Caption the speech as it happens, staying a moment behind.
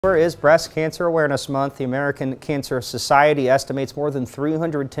Is Breast Cancer Awareness Month. The American Cancer Society estimates more than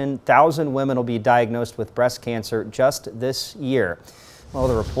 310,000 women will be diagnosed with breast cancer just this year. Well,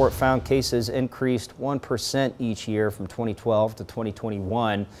 the report found cases increased 1% each year from 2012 to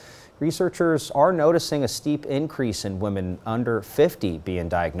 2021. Researchers are noticing a steep increase in women under 50 being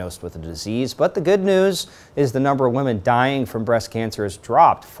diagnosed with the disease, but the good news is the number of women dying from breast cancer has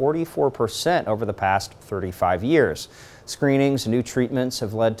dropped 44% over the past 35 years. Screenings and new treatments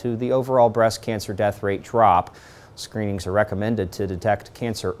have led to the overall breast cancer death rate drop. Screenings are recommended to detect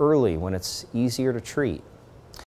cancer early when it's easier to treat.